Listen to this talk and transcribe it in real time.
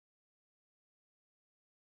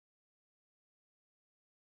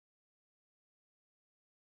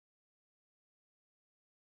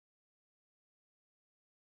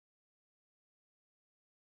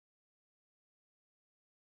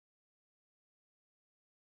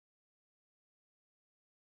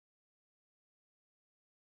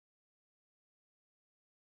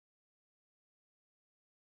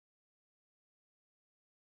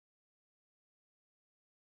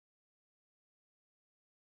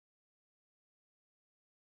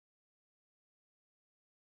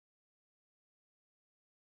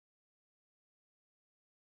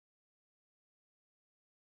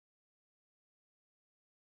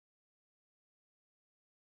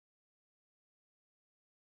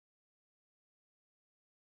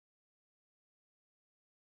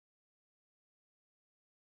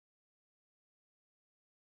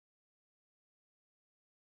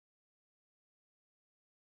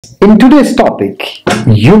In today's topic,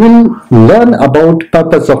 you will learn about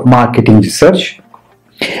purpose of marketing research,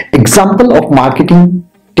 example of marketing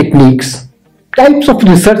techniques, types of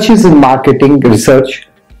researches in marketing research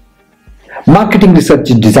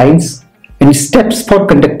designs, and steps for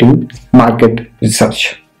conducting market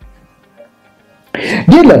research.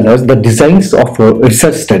 Dear learners, the designs of a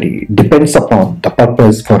research study depends upon the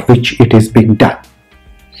purpose for which it is being done.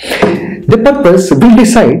 The purpose will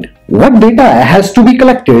decide what data has to be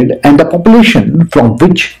collected and the population from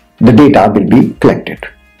which the data will be collected.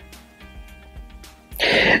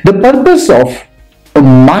 The purpose of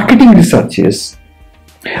marketing research is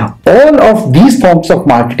all of these forms of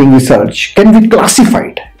marketing research can be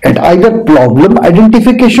classified at either problem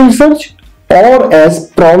identification research or as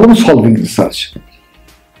problem solving research.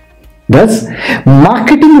 Thus,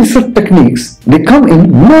 marketing research techniques, they come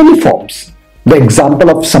in many forms. The example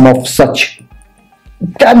of some of such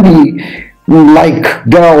can be like,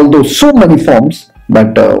 there are although so many forms,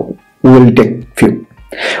 but we will take few.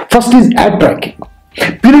 First is ad tracking.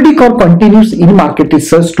 Periodic or continuous in-market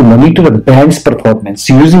research to monitor a brand's performance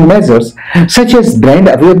using measures such as brand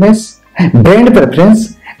awareness, brand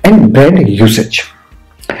preference, and brand usage.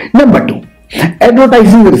 Number 2,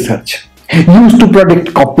 advertising research used to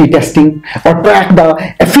predict copy testing or track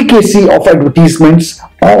the efficacy of advertisements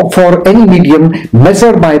or for any medium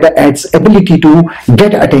measured by the ad's ability to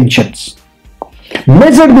get attentions.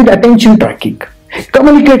 Measured with attention tracking,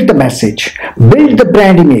 communicate the message, build the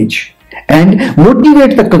brand image, and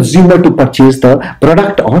motivate the consumer to purchase the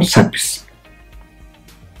product or service.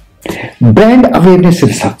 Brand awareness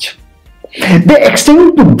research. They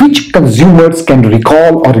extend to which consumers can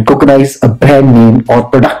recall or recognize a brand name or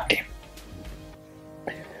product name.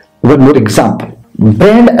 One more example,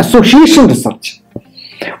 brand association research.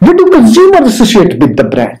 What do consumers associate with the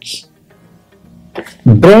brands?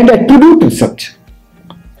 Brand attribute research.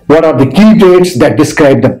 What are the key traits that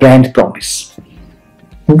describe the brand promise?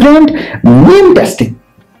 Brand name testing.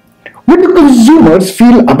 What do consumers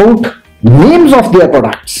feel about names of their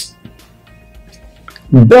products?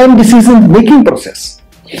 Brand decision making process.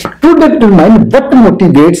 To determine what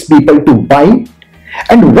motivates people to buy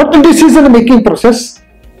and what decision making process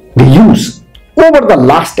they use over the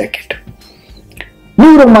last decade.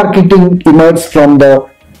 Neuromarketing emerged from the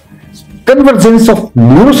convergence of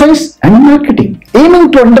neuroscience and marketing,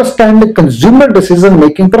 aiming to understand the consumer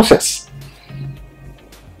decision-making process.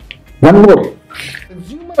 One more,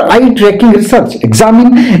 consumer eye tracking research.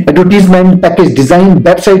 Examine advertisement, package design,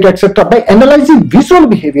 website, etc. by analyzing visual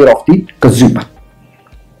behavior of the consumer.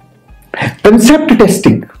 Concept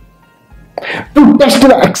testing. To test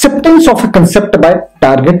the acceptance of a concept by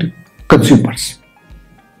target consumers.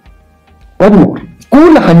 One more,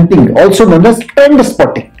 cool hunting, also known as trend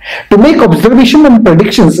spotting, to make observation and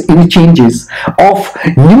predictions in changes of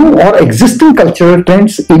new or existing cultural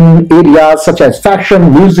trends in areas such as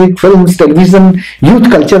fashion, music, films, television, youth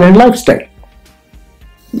culture, and lifestyle.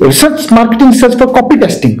 Research marketing research for copy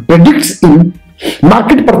testing predicts in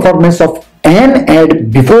market performance of an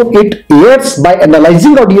ad before it airs by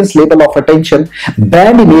analyzing audience level of attention,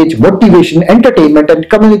 brand image, motivation, entertainment, and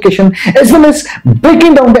communication, as well as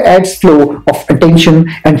breaking down the ad's flow of attention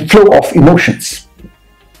and flow of emotions.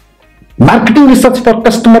 Marketing research for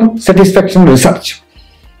customer satisfaction research.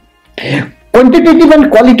 Quantitative and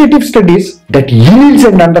qualitative studies that yields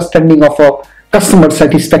an understanding of a customer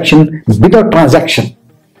satisfaction with a transaction.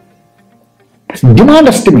 Demand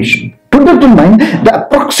estimation, to determine the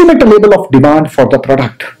approximate level of demand for the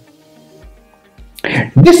product.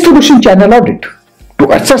 Distribution channel audit, to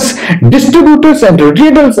assess distributors and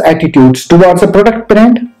retailers' attitudes towards a product,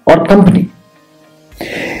 brand, or company.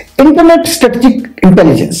 Internet strategic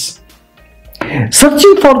intelligence,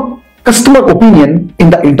 searching for customer opinion in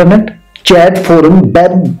the internet, chat forum,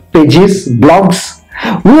 web pages, blogs,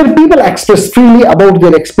 where people express freely about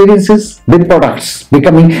their experiences with products,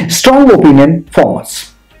 becoming strong opinion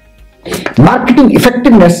formers. Marketing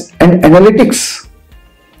effectiveness and analytics.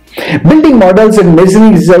 Building models and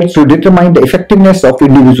measuring results to determine the effectiveness of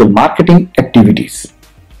individual marketing activities.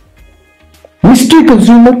 Mystery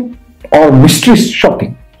consumer or mystery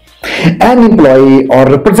shopping. An employee or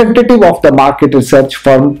representative of the market research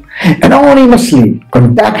firm anonymously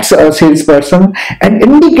contacts a salesperson and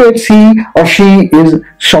indicates he or she is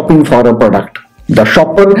shopping for a product. The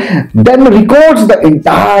shopper then records the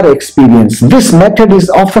entire experience. This method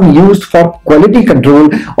is often used for quality control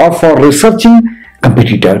or for researching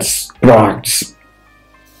competitors' products.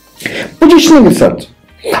 Positioning research.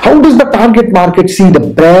 How does the target market see the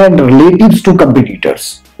brand relative to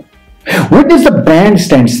competitors? What does the brand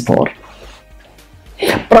stands for?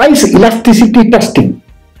 Price elasticity testing.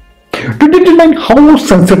 To determine how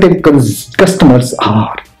sensitive customers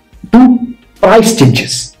are to price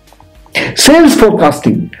changes. Sales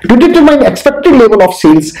forecasting, to determine expected level of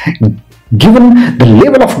sales given the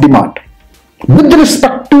level of demand with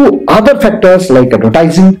respect to other factors like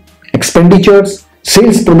advertising, expenditures,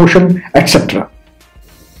 sales promotion, etc.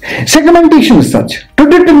 Segmentation research, to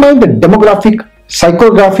determine the demographic,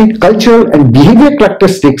 psychographic, cultural and behavior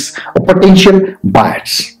characteristics of potential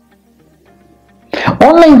buyers.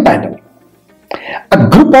 Online panel, a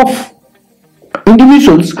group of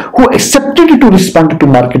individuals who accepted to respond to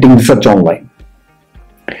marketing research online.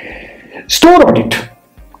 Store audit,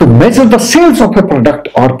 to measure the sales of a product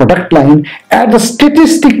or product line at the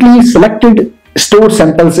statistically selected store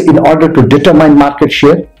samples in order to determine market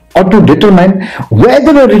share or to determine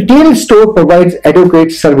whether a retail store provides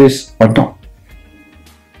adequate service or not.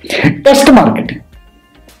 Test marketing,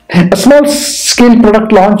 a small scale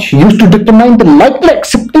product launch used to determine the likely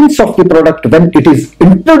acceptance of the product when it is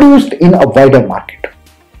introduced in a wider market.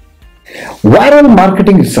 Viral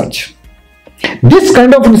marketing research. This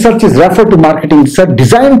kind of research is referred to marketing research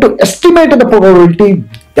designed to estimate the probability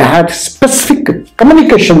that specific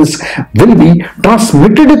communications will be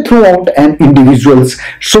transmitted throughout an individual's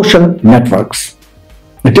social networks.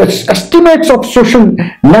 It is estimates of social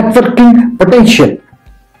networking potential,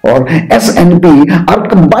 or SNP, are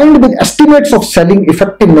combined with estimates of selling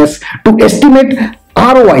effectiveness to estimate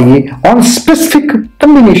ROI on specific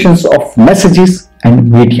combinations of messages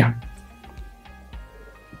and media.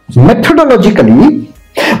 Methodologically,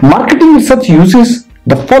 marketing research uses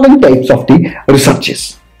the following types of the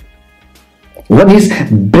researches. One is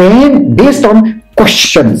based on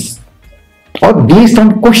questions or based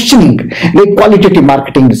on questioning, like qualitative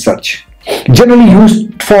marketing research, generally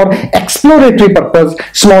used for exploratory purpose,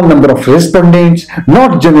 small number of respondents,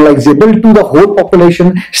 not generalizable to the whole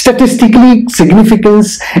population, statistically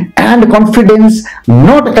significance and confidence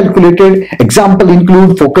not calculated. Example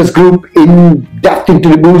include focus group, in-depth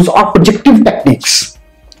interviews or projective techniques.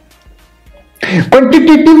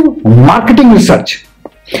 Quantitative marketing research,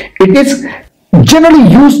 it is generally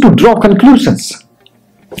used to draw conclusions,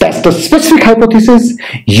 test a specific hypothesis,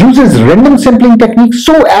 uses random sampling techniques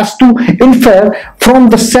so as to infer from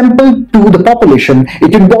the sample to the population.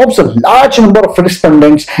 It involves a large number of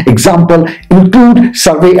respondents. Example include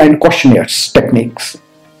survey and questionnaires techniques.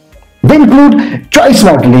 They include choice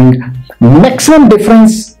modeling, maximum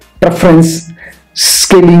difference, preference,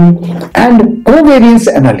 scaling, and covariance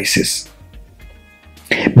analysis.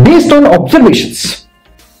 Based on observations.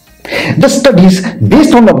 The studies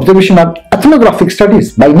based on observation are ethnographic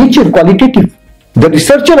studies, by nature qualitative. The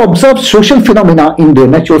researcher observes social phenomena in their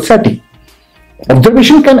natural setting.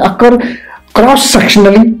 Observation can occur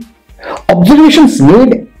cross-sectionally. Observations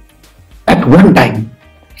made at one time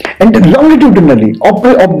and longitudinally.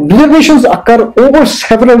 Observations occur over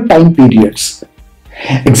several time periods.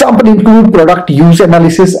 Example include product use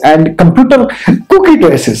analysis and computer cookie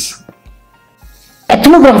traces.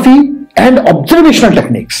 Ethnography and observational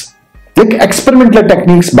techniques, like experimental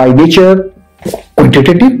techniques, by nature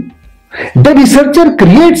quantitative. The researcher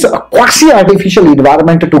creates a quasi-artificial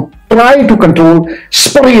environment to try to control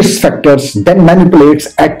spurious factors, then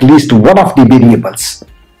manipulates at least one of the variables.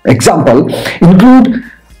 Example include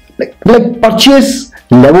like purchase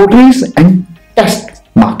laboratories and test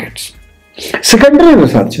markets. Secondary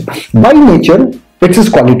research, by nature it is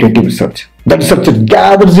qualitative research. The researcher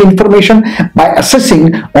gathers the information by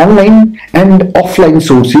assessing online and offline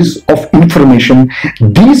sources of information.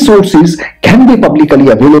 These sources can be publicly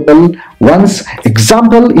available ones.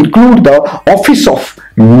 Example include the Office of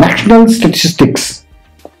National Statistics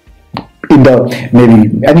in the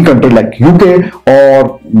maybe any country like UK,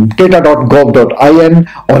 or data.gov.in,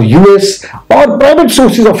 or US, or private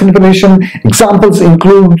sources of information. Examples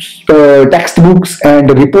include textbooks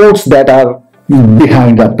and reports that are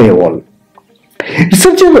behind the paywall.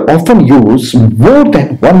 Researchers often use more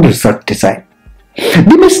than one research design.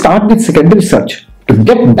 They may start with secondary research to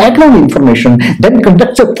get background information, then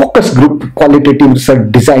conduct a focus group qualitative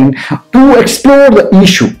research design to explore the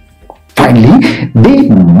issue. Finally, they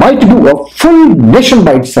might do a full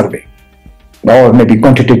nationwide survey or maybe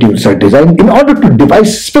quantitative research design in order to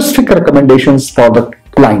devise specific recommendations for the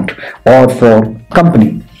client or for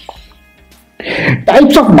company.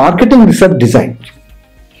 Types of marketing research design.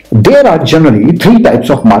 There are generally three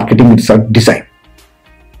types of marketing research design,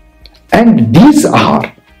 and these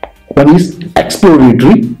are: one is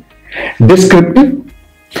exploratory, descriptive,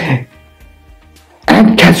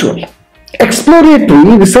 and casual.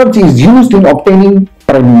 Exploratory research is used in obtaining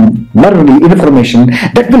primarily information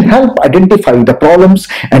that will help identify the problems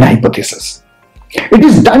and hypotheses. It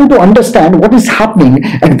is done to understand what is happening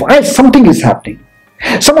and why something is happening.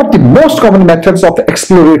 Some of the most common methods of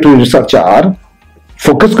exploratory research are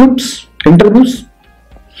focus groups, interviews,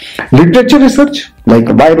 literature research like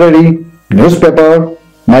library, newspaper,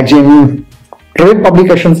 magazine, trade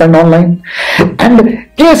publications and online,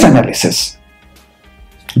 and case analysis.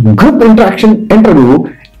 Group interaction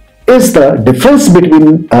interview is the difference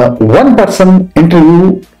between one person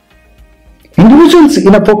interview. Individuals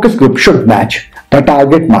in a focus group should match the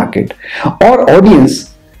target market or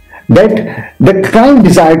audience that the client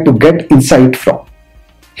desired to get insight from.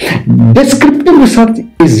 Descriptive research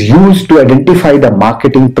is used to identify the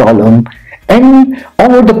marketing problem and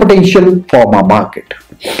or the potential for a market.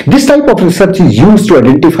 This type of research is used to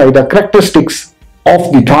identify the characteristics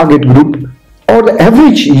of the target group or the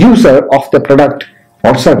average user of the product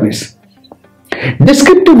or service.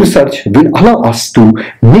 Descriptive research will allow us to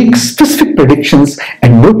make specific predictions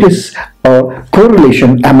and notice a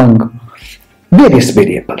correlation among various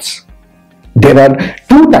variables. There are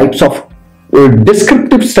two types of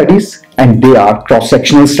descriptive studies, and they are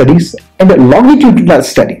cross-sectional studies and longitudinal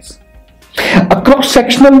studies. A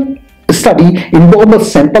cross-sectional study involves a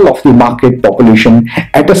sample of the market population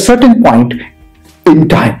at a certain point in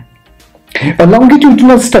time. A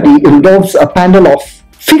longitudinal study involves a panel of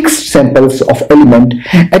fixed samples of element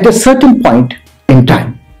at a certain point in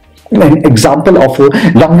time. An example of a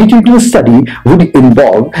longitudinal study would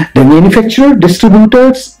involve the manufacturer,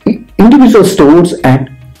 distributors, individual stores, and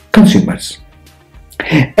consumers.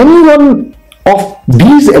 Any one of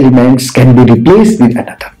these elements can be replaced with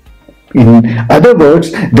another. In other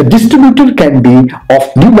words, the distributor can be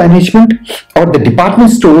of new management or the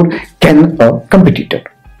department store can a competitor.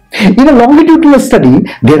 In a longitudinal study,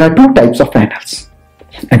 there are two types of panels,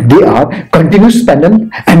 and they are continuous panel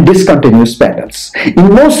and discontinuous panels.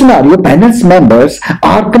 In most scenarios, panel's members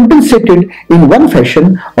are compensated in one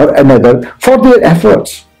fashion or another for their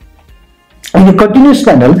efforts. In a continuous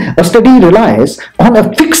panel, a study relies on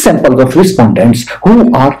a fixed sample of respondents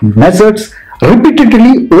who are measured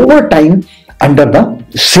repeatedly over time under the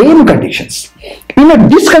same conditions. In a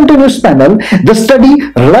discontinuous panel, the study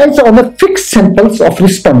relies on the fixed samples of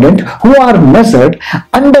respondents who are measured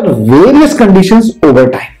under various conditions over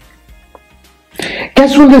time.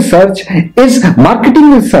 Casual research is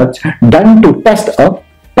marketing research done to test a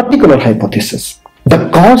particular hypothesis, the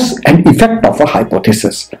cause and effect of a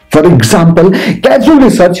hypothesis. For example, casual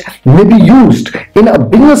research may be used in a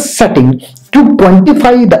business setting to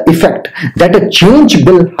quantify the effect that a change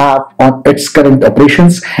will have on its current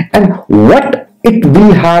operations and what it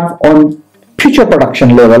will have on future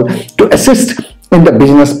production level to assist in the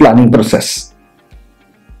business planning process.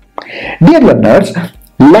 Dear learners,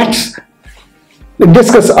 let's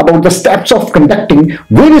discuss about the steps of conducting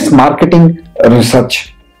various marketing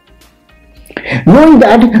research. Knowing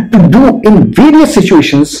that to do in various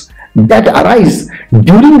situations that arise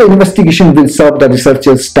during the investigation will save the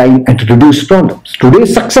researcher's time and reduce problems.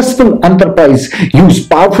 Today's successful enterprise use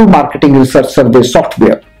powerful marketing research survey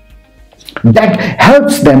software that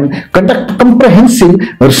helps them conduct comprehensive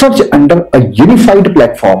research under a unified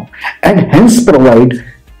platform and hence provide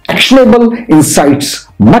actionable insights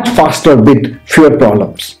much faster with fewer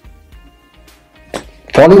problems.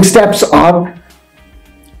 Following steps are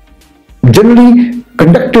generally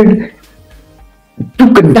conducted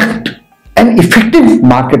to conduct an effective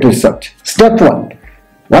market research. Step 1.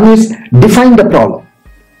 One is define the problem.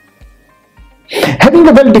 Having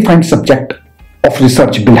a well-defined subject of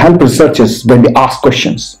research will help researchers when they ask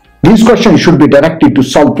questions. These questions should be directed to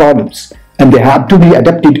solve problems and they have to be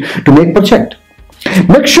adapted to make project.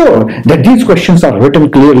 Make sure that these questions are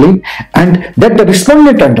written clearly and that the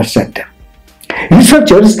respondent understands them.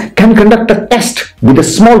 Researchers can conduct a test with a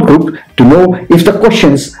small group to know if the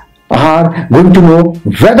questions are going to know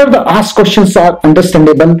whether the asked questions are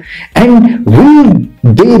understandable and will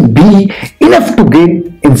they be enough to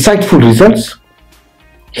gain insightful results.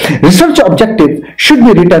 Research objective should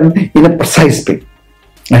be written in a precise way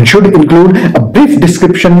and should include a brief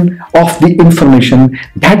description of the information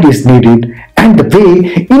that is needed and the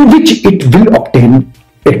way in which it will obtain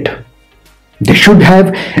it. They should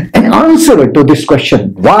have an answer to this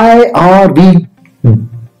question: why are we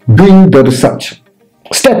doing the research?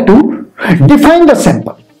 Step 2. Define the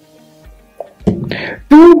sample.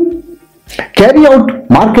 To carry out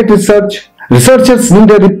market research, researchers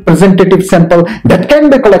need a representative sample that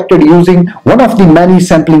can be collected using one of the many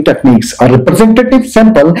sampling techniques. A representative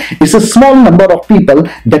sample is a small number of people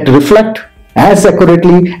that reflect as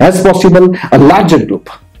accurately as possible a larger group.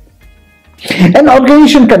 An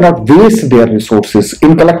organization cannot waste their resources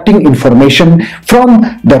in collecting information from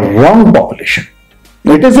the wrong population.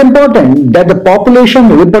 It is important that the population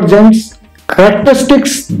represents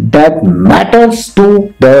characteristics that matters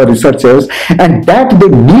to the researchers and that they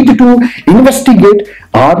need to investigate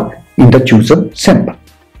are in the chosen sample.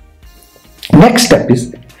 Next step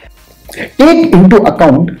is take into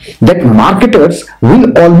account that marketers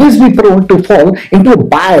will always be prone to fall into a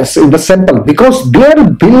bias in the sample because there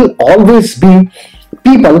will always be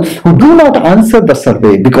people who do not answer the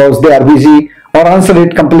survey because they are busy or answer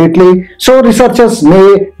it completely, so researchers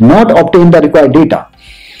may not obtain the required data.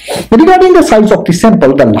 Regarding the size of the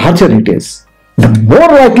sample, the larger it is, the more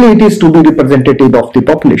likely it is to be representative of the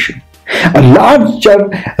population. A larger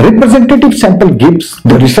representative sample gives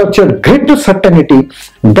the researcher greater certainty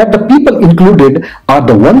that the people included are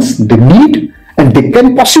the ones they need and they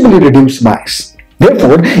can possibly reduce bias.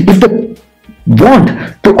 Therefore, if they want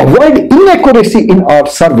to avoid inaccuracy in our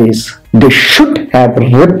surveys, they should have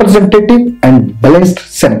representative and balanced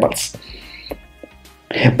samples.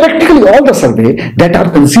 Practically all the surveys that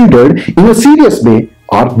are considered in a serious way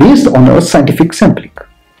are based on a scientific sampling,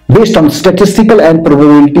 based on statistical and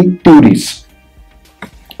probability theories.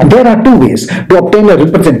 There are two ways to obtain a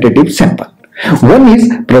representative sample. One is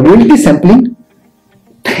probability sampling.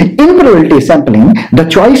 In probability sampling, the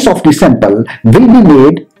choice of the sample will be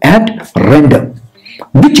made at random,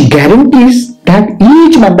 which guarantees that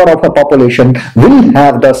each member of a population will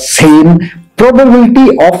have the same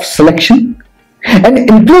probability of selection and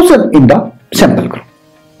inclusion in the sample group.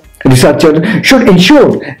 Researchers should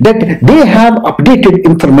ensure that they have updated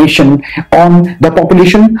information on the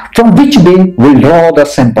population from which they will draw the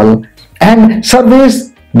sample and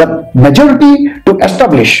surveys the majority to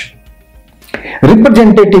establish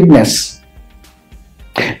representativeness.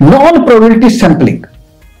 Non-probability sampling.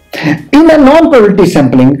 In a non-probability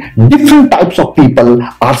sampling, different types of people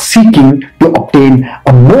are seeking to obtain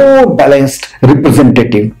a more balanced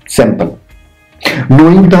representative sample.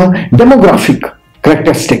 Knowing the demographic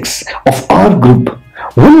characteristics of our group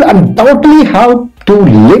will undoubtedly help to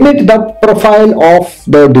limit the profile of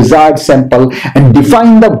the desired sample and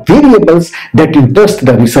define the variables that interest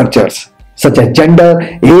the researchers, such as gender,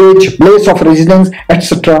 age, place of residence,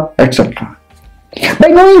 etc., etc. By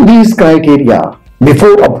knowing these criteria,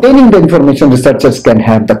 before obtaining the information, researchers can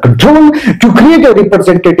have the control to create a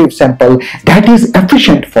representative sample that is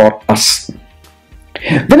efficient for us.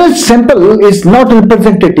 When a sample is not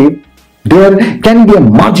representative, there can be a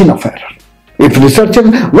margin of error. If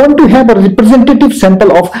researchers want to have a representative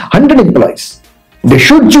sample of 100 employees, they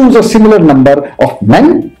should choose a similar number of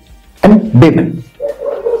men and women.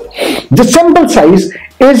 The sample size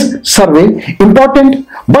is survey important,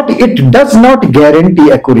 but it does not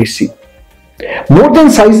guarantee accuracy. More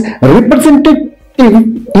than size,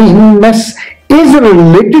 representativeness is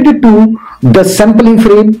related to the sampling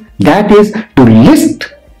frame, that is, to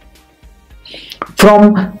list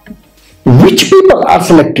from which people are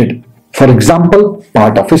selected, for example,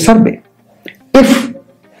 part of a survey. If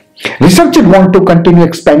researchers want to continue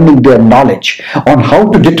expanding their knowledge on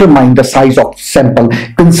how to determine the size of sample,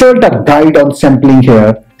 consult a guide on sampling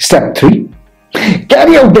here. Step 3.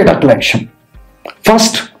 Carry out data collection.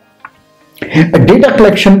 First, a data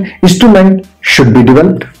collection instrument should be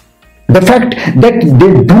developed. The fact that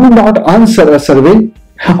they do not answer a survey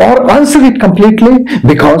or answer it completely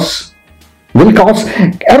will cause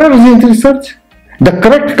errors in research. The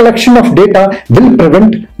correct collection of data will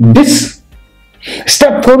prevent this.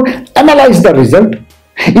 Step 4. Analyze the result.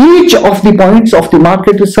 Each of the points of the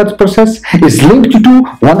market research process is linked to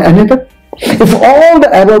one another. If all the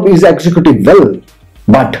above is executed well,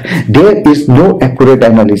 but there is no accurate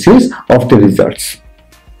analysis of the results,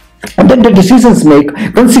 and then the decisions make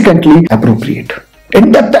consequently appropriate.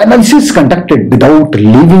 In-depth analysis conducted without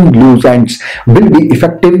leaving loose ends will be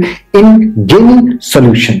effective in gaining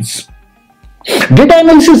solutions. Data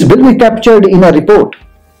analysis will be captured in a report,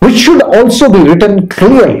 which should also be written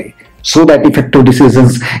clearly so that effective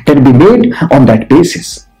decisions can be made on that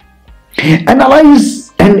basis.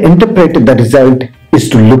 Analyze and interpret the result is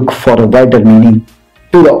to look for a wider meaning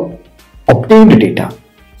to the obtained data.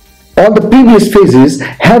 All the previous phases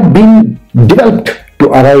have been developed to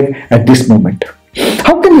arrive at this moment.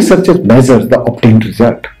 How can researchers measure the obtained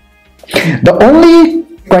result? The only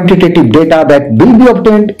quantitative data that will be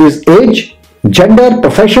obtained is age, gender,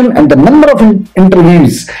 profession, and the number of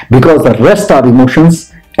interviews, because the rest are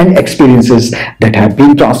emotions and experiences that have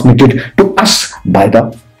been transmitted to us by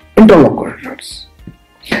the interlocutors.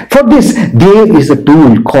 For this, there is a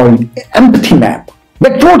tool called empathy map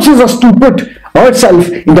that forces us to put ourselves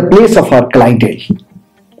in the place of our clientele,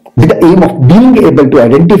 with the aim of being able to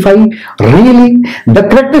identify really the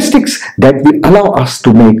characteristics that will allow us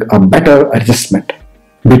to make a better adjustment.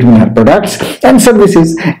 between her products and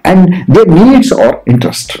services and their needs or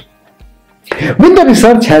interest. When the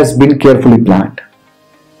research has been carefully planned,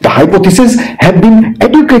 the hypotheses have been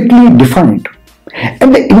adequately defined,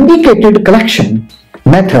 and the indicated collection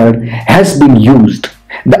method has been used,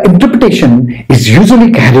 the interpretation is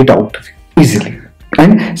usually carried out easily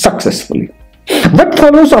and successfully. What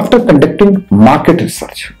follows after conducting market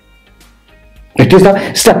research? It is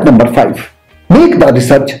the step number 5. Make the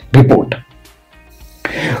research report.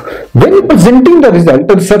 When presenting the result,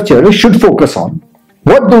 the researcher should focus on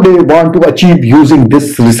what do they want to achieve using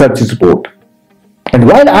this research report. And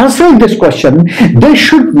while answering this question, they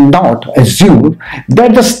should not assume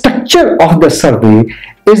that the structure of the survey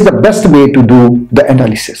is the best way to do the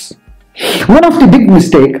analysis. One of the big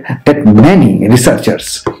mistakes that many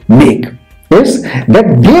researchers make is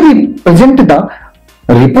that they present the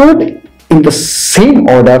report in the same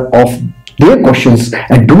order of their questions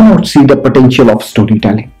and do not see the potential of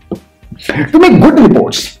storytelling. To make good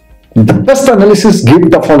reports, the best analysis gives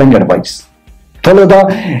the following advice. Follow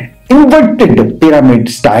the inverted pyramid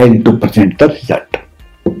style to present the result.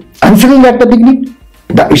 Answering at the beginning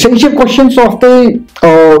the essential questions of the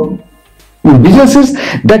businesses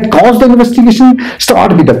that cause the investigation,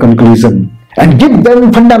 start with the conclusion and give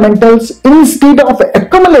them fundamentals instead of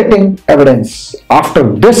accumulating evidence.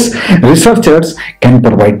 After this, researchers can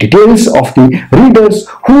provide details of the readers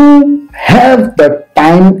who have the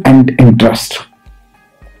time and interest.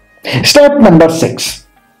 Step number 6.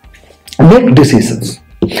 Make decisions.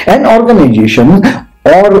 An organization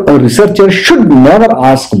or a researcher should never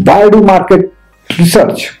ask why do market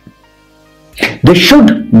research. They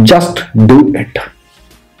should just do it.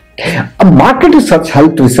 A market research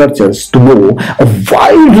helps researchers to know a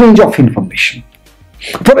wide range of information.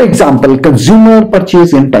 For example, consumer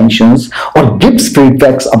purchase intentions or gives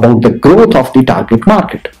feedbacks about the growth of the target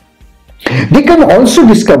market. They can also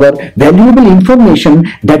discover valuable information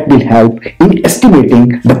that will help in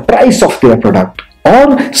estimating the price of their product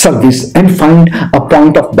or service and find a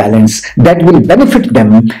point of balance that will benefit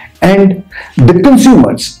them and the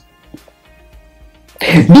consumers.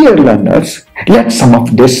 Dear learners, let's sum up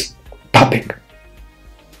this topic.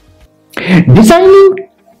 Designing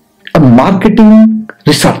a marketing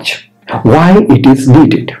research, why it is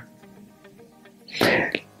needed.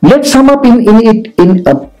 Let's sum up in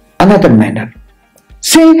another manner.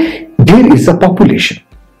 Say there is a population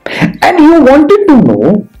and you wanted to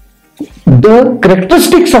know the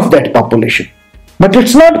characteristics of that population, but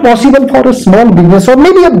it's not possible for a small business or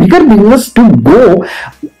maybe a bigger business to go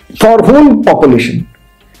for whole population.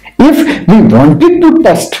 If we wanted to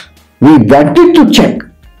test, we wanted to check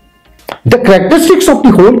the characteristics of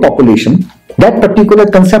the whole population, that particular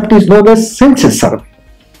concept is known as census survey.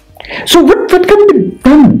 So what can be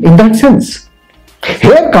done in that sense?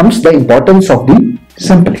 Here comes the importance of the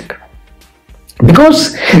sampling.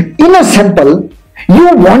 Because in a sample, you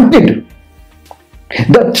wanted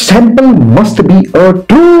the sample must be a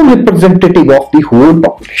true representative of the whole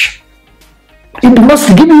population. It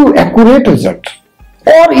must give you accurate results,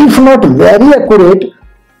 or if not very accurate,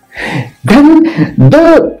 then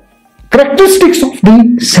the characteristics of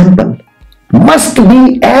the sample must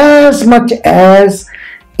be as much as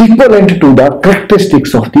equivalent to the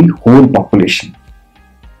characteristics of the whole population.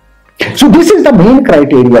 So this is the main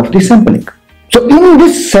criteria of the sampling. So in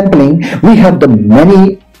this sampling, we have the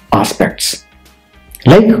many aspects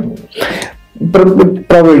like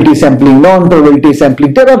probability sampling, non-probability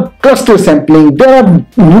sampling, there are cluster sampling, there are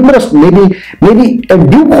numerous, maybe in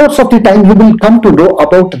due course of the time you will come to know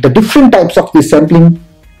about the different types of the sampling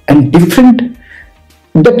and different,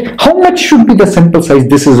 that how much should be the sample size.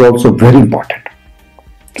 This is also very important.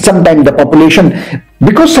 Sometimes the population,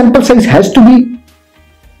 because sample size has to be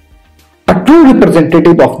a true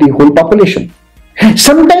representative of the whole population.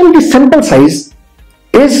 Sometimes the sample size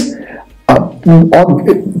is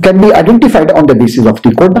can be identified on the basis of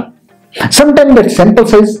the quota. Sometimes the sample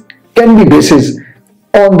size can be basis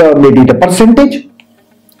on the maybe the percentage.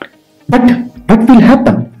 But what will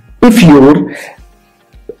happen if your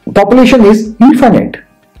population is infinite?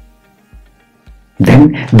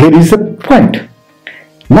 Then there is a point.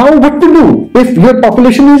 Now what to do if your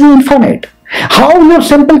population is infinite? How your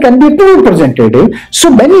sample can be true representative? So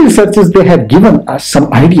many researchers, they have given us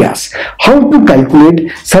some ideas how to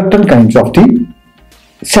calculate certain kinds of the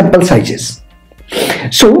sample sizes.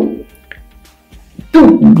 So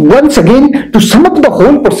once again, to sum up the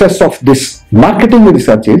whole process of this marketing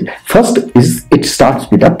research is, first is it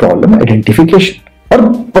starts with a problem identification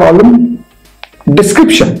or problem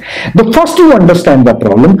description. The first you understand the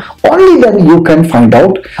problem, only then you can find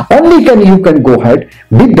out, only then you can go ahead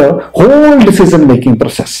with the whole decision making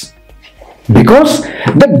process. because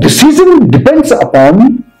the decision depends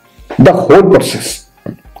upon the whole process.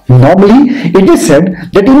 Normally, it is said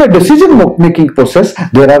that in a decision-making process,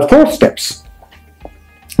 there are 4 steps.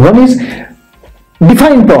 One is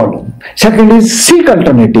define problem. Second is seek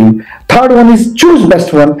alternative. Third one is choose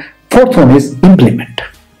best one. Fourth one is implement.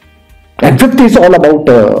 And fifth is all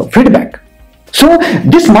about feedback. So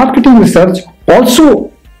this marketing research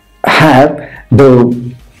also have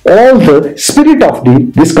all the spirit of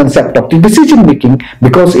this concept of the decision making,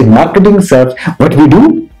 because in marketing research, what we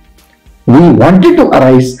do, we wanted to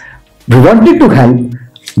help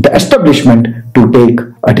the establishment to take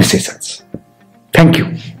a decisions. Thank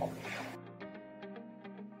you.